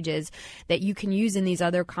 2 pages that you can use in these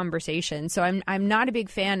other conversations. So I'm not a big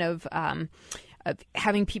fan of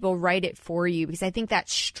having people write it for you, because I think that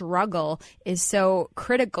struggle is so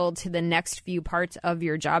critical to the next few parts of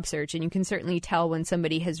your job search. And you can certainly tell when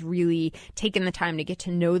somebody has really taken the time to get to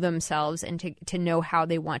know themselves and to know how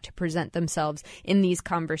they want to present themselves in these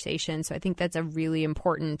conversations. So I think that's a really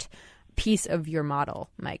important piece of your model,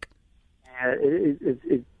 Mike.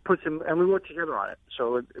 It puts them, and we work together on it.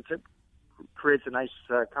 So it creates a nice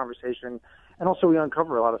conversation. And also we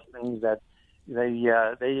uncover a lot of things that they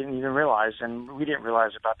didn't even realize, and we didn't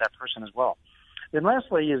realize about that person as well. Then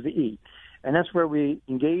lastly is the E, and that's where we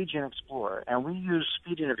engage and explore. And we use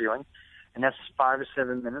speed interviewing, and that's 5 to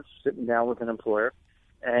 7 minutes sitting down with an employer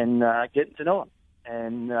and getting to know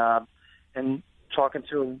them and talking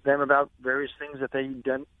to them about various things that they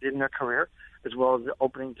did in their career, as well as the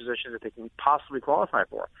opening positions that they can possibly qualify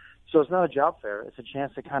for. So it's not a job fair. It's a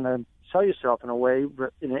chance to kind of sell yourself in a way,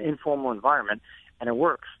 in an informal environment, and it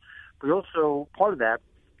works. We also, part of that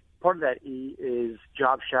E is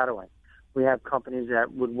job shadowing. We have companies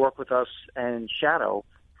that would work with us and shadow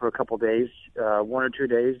for a couple of days, 1 or 2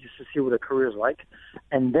 days, just to see what a career is like,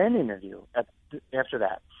 and then interview after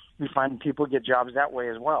that. We find people get jobs that way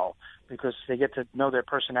as well, because they get to know their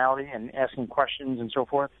personality and asking questions and so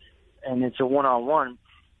forth, and it's a one-on-one,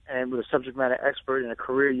 and with a subject matter expert in a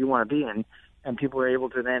career you want to be in, and people are able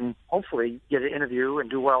to then hopefully get an interview and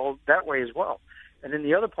do well that way as well. And then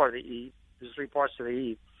the other part of the E, there's 3 parts to the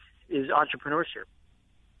E, is entrepreneurship.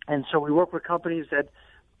 And so we work with companies that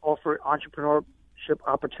offer entrepreneurship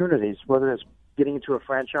opportunities, whether it's getting into a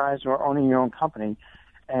franchise or owning your own company,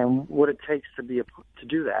 and what it takes to do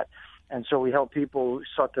that. And so we help people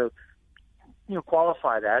start to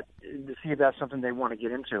qualify that to see if that's something they want to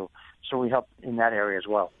get into. So we help in that area as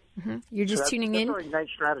well. Mm-hmm. You're just tuning in. That's our Ignite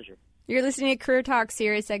strategy. You're listening to Career Talk,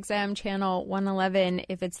 Sirius XM, Channel 111.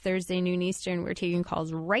 If it's Thursday, noon Eastern, we're taking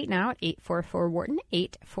calls right now at 844-WHARTON,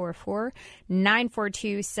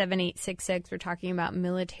 844-942-7866. We're talking about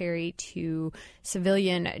military to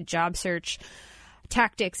civilian job search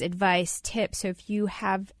tactics, advice, tips. So if you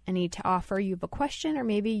have any to offer, you have a question, or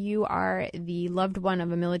maybe you are the loved one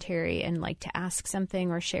of a military and like to ask something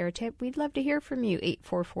or share a tip, we'd love to hear from you.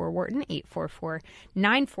 844-WHARTON,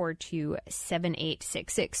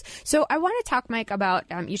 844-942-7866. So I want to talk, Mike, about,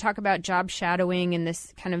 you talk about job shadowing and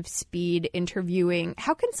this kind of speed interviewing.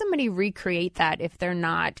 How can somebody recreate that if they're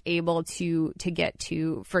not able to get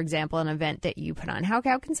to, for example, an event that you put on? How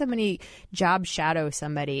can somebody job shadow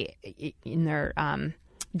somebody in their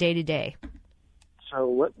day-to-day?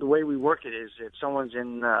 So the way we work it is, if someone's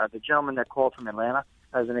in, the gentleman that called from Atlanta,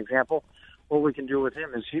 as an example. What we can do with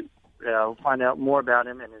him is find out more about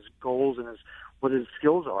him and his goals and what his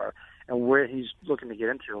skills are and where he's looking to get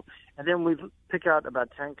into. And then we pick out about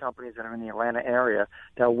 10 companies that are in the Atlanta area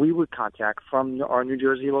that we would contact from our New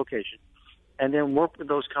Jersey location, and then work with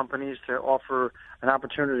those companies to offer an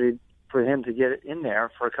opportunity for him to get in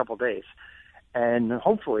there for a couple of days. And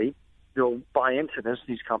hopefully they'll buy into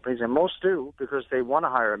these companies, and most do because they want to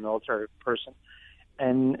hire a military person,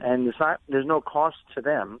 and there's no cost to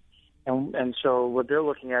them. And so what they're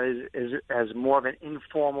looking at is as more of an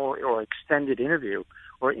informal or extended interview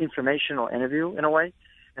or informational interview in a way.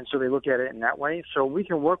 And so they look at it in that way. So we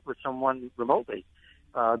can work with someone remotely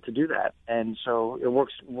to do that. And so it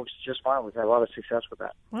works just fine. We've had a lot of success with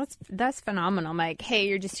that. Well, that's phenomenal, Mike. Hey,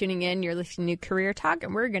 you're just tuning in. You're listening to Career Talk,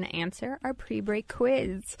 and we're going to answer our pre-break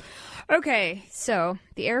quiz. Okay, so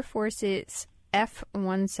the Air Force's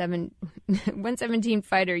F-117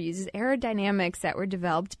 fighter uses aerodynamics that were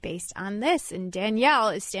developed based on this. And Danielle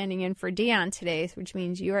is standing in for Dion today, which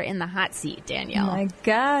means you are in the hot seat, Danielle. Oh my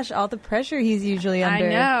gosh, all the pressure he's usually under.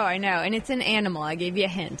 I know. And it's an animal. I gave you a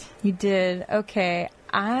hint. You did. Okay.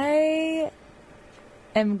 I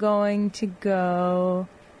am going to go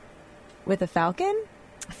with a falcon.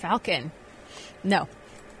 A falcon? No.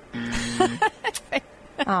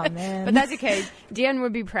 Oh, man. But that's okay. Dion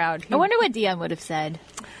would be proud. I wonder what Dion would have said.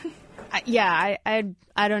 I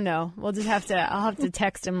don't know. I'll have to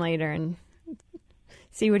text him later and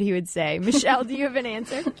see what he would say. Michelle, do you have an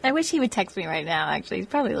answer? I wish he would text me right now, actually. He's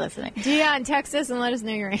probably listening. Dion, text us and let us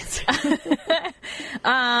know your answer.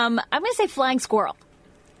 I'm going to say flying squirrel.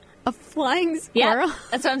 A flying squirrel? Yeah,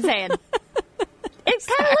 that's what I'm saying. It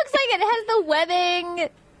kind of looks like it has the webbing.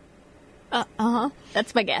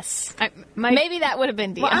 That's my guess. Maybe that would have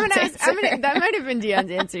been Dion's answer. That might have been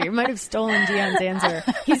Dion's answer. You might have stolen Dion's answer.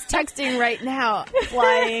 He's texting right now.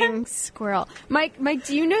 Flying squirrel. Mike,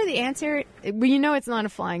 do you know the answer? Well, you know it's not a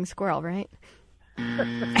flying squirrel, right?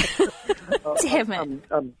 Damn it.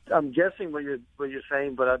 I'm guessing what you're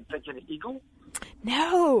saying, but I'm thinking eagle.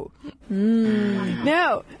 No.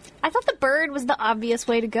 No. I thought the bird was the obvious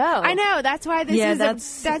way to go. I know. That's why this is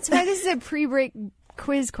a pre-break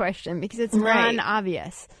quiz question, because it's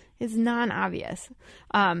non-obvious. It's non-obvious.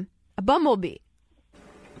 A bumblebee.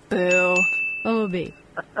 Boo. Bumblebee.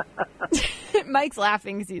 Mike's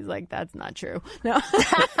laughing because he's like, that's not true. No.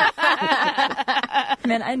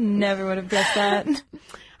 Man, I never would have guessed that.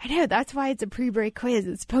 I know. That's why it's a pre-break quiz.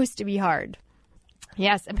 It's supposed to be hard.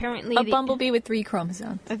 Yes, apparently. A bumblebee with 3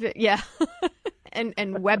 chromosomes. Yeah.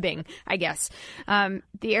 And webbing, I guess. The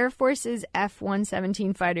Air Force's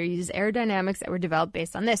F-117 fighter uses aerodynamics that were developed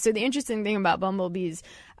based on this. So the interesting thing about bumblebees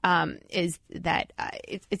is that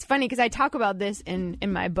it's funny because I talk about this in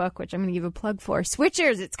my book, which I'm going to give a plug for.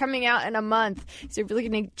 Switchers, it's coming out in a month. So if you're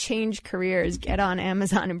looking to change careers, get on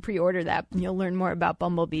Amazon and pre-order that, and you'll learn more about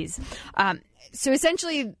bumblebees. So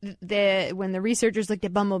essentially, when the researchers looked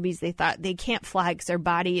at bumblebees, they thought they can't fly because their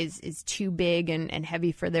body is too big and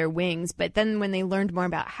heavy for their wings. But then when they learned more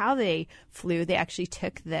about how they flew, they actually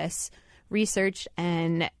took this research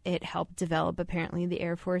and it helped develop, apparently, the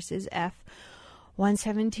Air Force's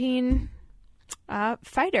F-117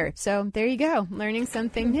 fighter. So there you go, learning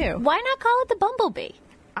something new. Why not call it the bumblebee?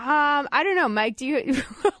 I don't know, Mike. Do you?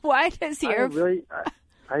 Why does the Air Force?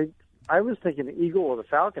 I was thinking the eagle or the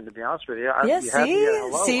falcon, to be honest with you.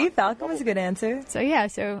 See, falcon was a good answer. So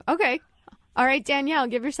okay. All right, Danielle,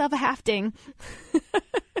 give yourself a hafting.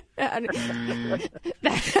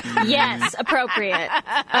 Yes, appropriate.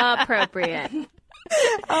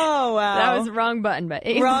 Oh, wow. That was the wrong button, but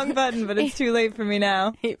it's too late for me now.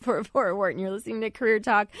 844 Wharton. You're listening to Career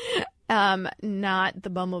Talk, not the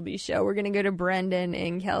Bumblebee Show. We're going to go to Brendan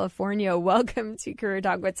in California. Welcome to Career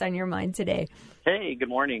Talk. What's on your mind today? Hey, good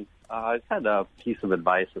morning. I just had a piece of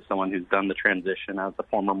advice as someone who's done the transition as a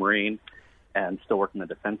former Marine and still work in the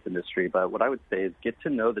defense industry. But what I would say is get to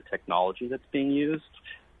know the technology that's being used,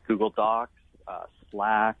 Google Docs,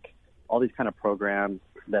 Slack, all these kind of programs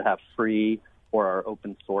that have free or are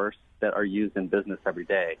open source that are used in business every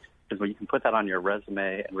day. Because when you can put that on your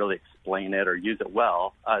resume and really explain it or use it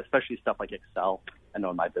well, especially stuff like Excel. I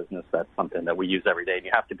know in my business that's something that we use every day, and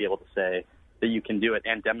you have to be able to say that you can do it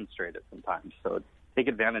and demonstrate it sometimes. So take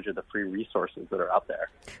advantage of the free resources that are out there.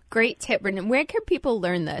 Great tip, Brendan. Where can people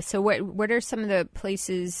learn this? So what are some of the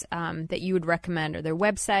places that you would recommend? Are there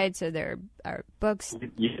websites? Are there books?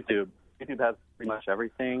 YouTube. YouTube has pretty much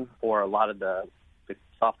everything, or a lot of the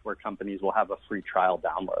software companies will have a free trial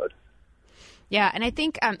download. Yeah, and I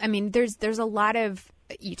think, there's a lot of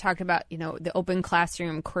you talked about, the Open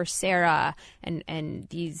Classroom, Coursera, and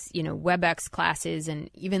these, WebEx classes, and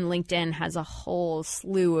even LinkedIn has a whole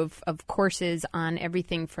slew of courses on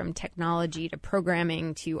everything from technology to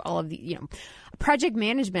programming to all of the, project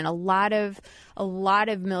management. A lot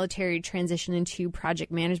of military transition into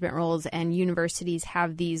project management roles, and universities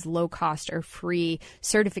have these low cost or free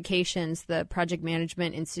certifications, the Project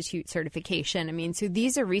Management Institute certification. I mean, so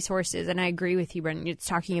these are resources, and I agree with you, Brendan. It's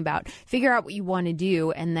talking about figure out what you want to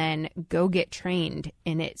do and then go get trained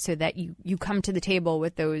in it so that you come to the table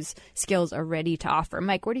with those skills already to offer.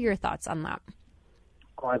 Mike, what are your thoughts on that?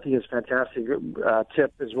 Oh, I think it's a fantastic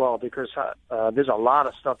tip as well, because there's a lot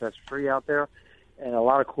of stuff that's free out there, and a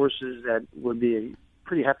lot of courses that would be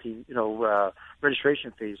pretty hefty,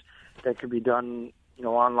 registration fees that could be done,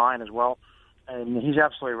 online as well. And he's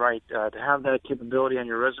absolutely right. To have that capability on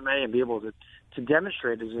your resume and be able to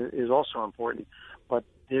demonstrate is also important. But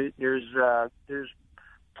there's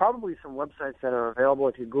probably some websites that are available.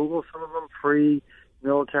 If you Google some of them, free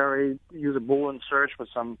military, use a Boolean search with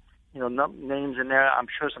some names in there, I'm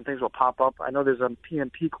sure some things will pop up. I know there's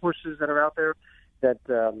PMP courses that are out there that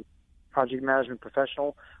Project Management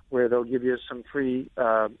Professional, where they'll give you some free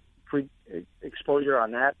exposure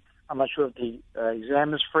on that. I'm not sure if the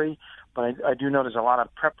exam is free, but I do know there's a lot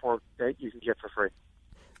of prep work that you can get for free.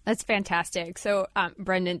 That's fantastic. So,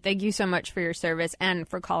 Brendan, thank you so much for your service and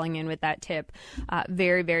for calling in with that tip.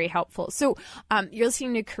 Very, very helpful. So you're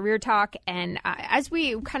listening to Career Talk, and as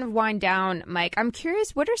we kind of wind down, Mike, I'm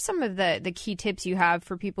curious, what are some of the key tips you have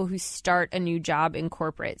for people who start a new job in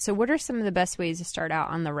corporate? So what are some of the best ways to start out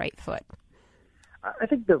on the right foot? I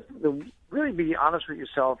think the really be honest with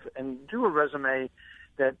yourself and do a resume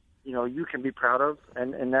that you can be proud of,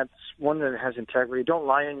 and that's one that has integrity. Don't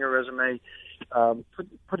lie in your resume.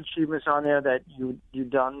 Put achievements on there that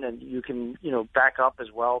you've done and you can back up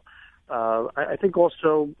as well. I think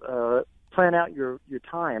also plan out your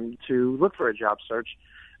time to look for a job search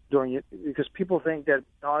during it, because people think that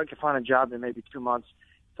I can find a job in maybe 2 months.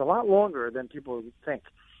 It's a lot longer than people think.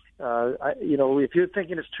 If you're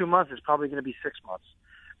thinking it's 2 months, it's probably going to be 6 months.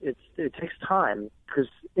 It takes time, because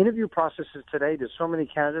interview processes today, there's so many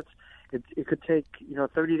candidates, it could take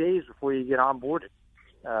 30 days before you get onboarded.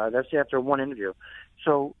 That's after one interview.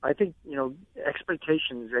 So I think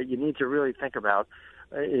expectations that you need to really think about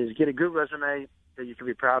is get a good resume that you can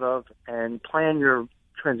be proud of, and plan your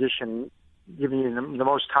transition, giving you the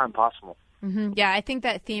most time possible. Mm-hmm. Yeah, I think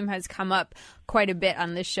that theme has come up quite a bit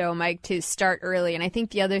on this show, Mike, to start early. And I think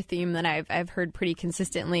the other theme that I've heard pretty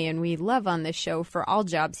consistently, and we love on this show for all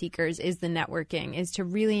job seekers, is the networking, is to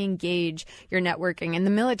really engage your networking. And the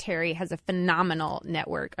military has a phenomenal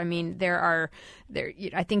network. I mean, I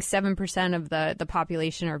think 7% of the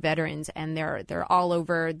population are veterans, and they're all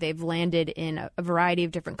over. They've landed in a variety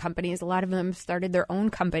of different companies. A lot of them started their own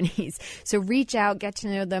companies. So reach out, get to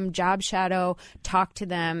know them, job shadow, talk to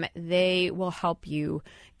them. They will help you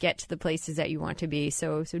get to the places that you want to be.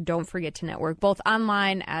 So don't forget to network, both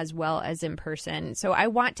online as well as in person. So I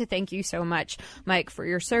want to thank you so much, Mike, for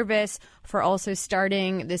your service, for also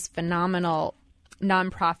starting this phenomenal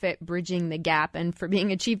nonprofit, Bridging the Gap, and for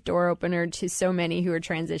being a chief door opener to so many who are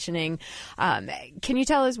transitioning. Can you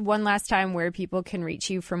tell us one last time where people can reach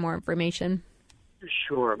you for more information?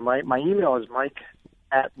 Sure. My email is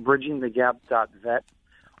mike@bridgingthegap.vet,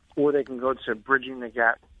 or they can go to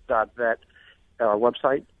bridgingthegap.vet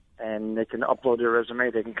website, and they can upload their resume.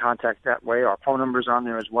 They can contact that way. Our phone number's on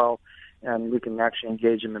there as well, and we can actually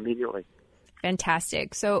engage them immediately.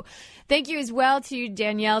 Fantastic. So thank you as well to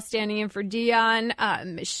Danielle standing in for Dion,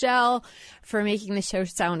 Michelle for making the show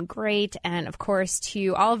sound great, and of course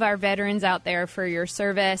to all of our veterans out there for your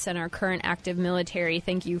service, and our current active military.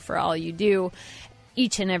 Thank you for all you do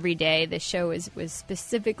each and every day. This show was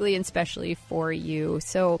specifically and specially for you.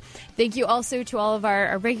 So thank you also to all of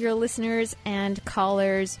our regular listeners and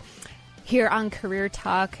callers here on Career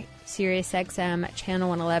Talk, Sirius XM, Channel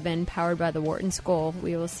 111, powered by the Wharton School.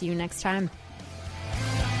 We will see you next time.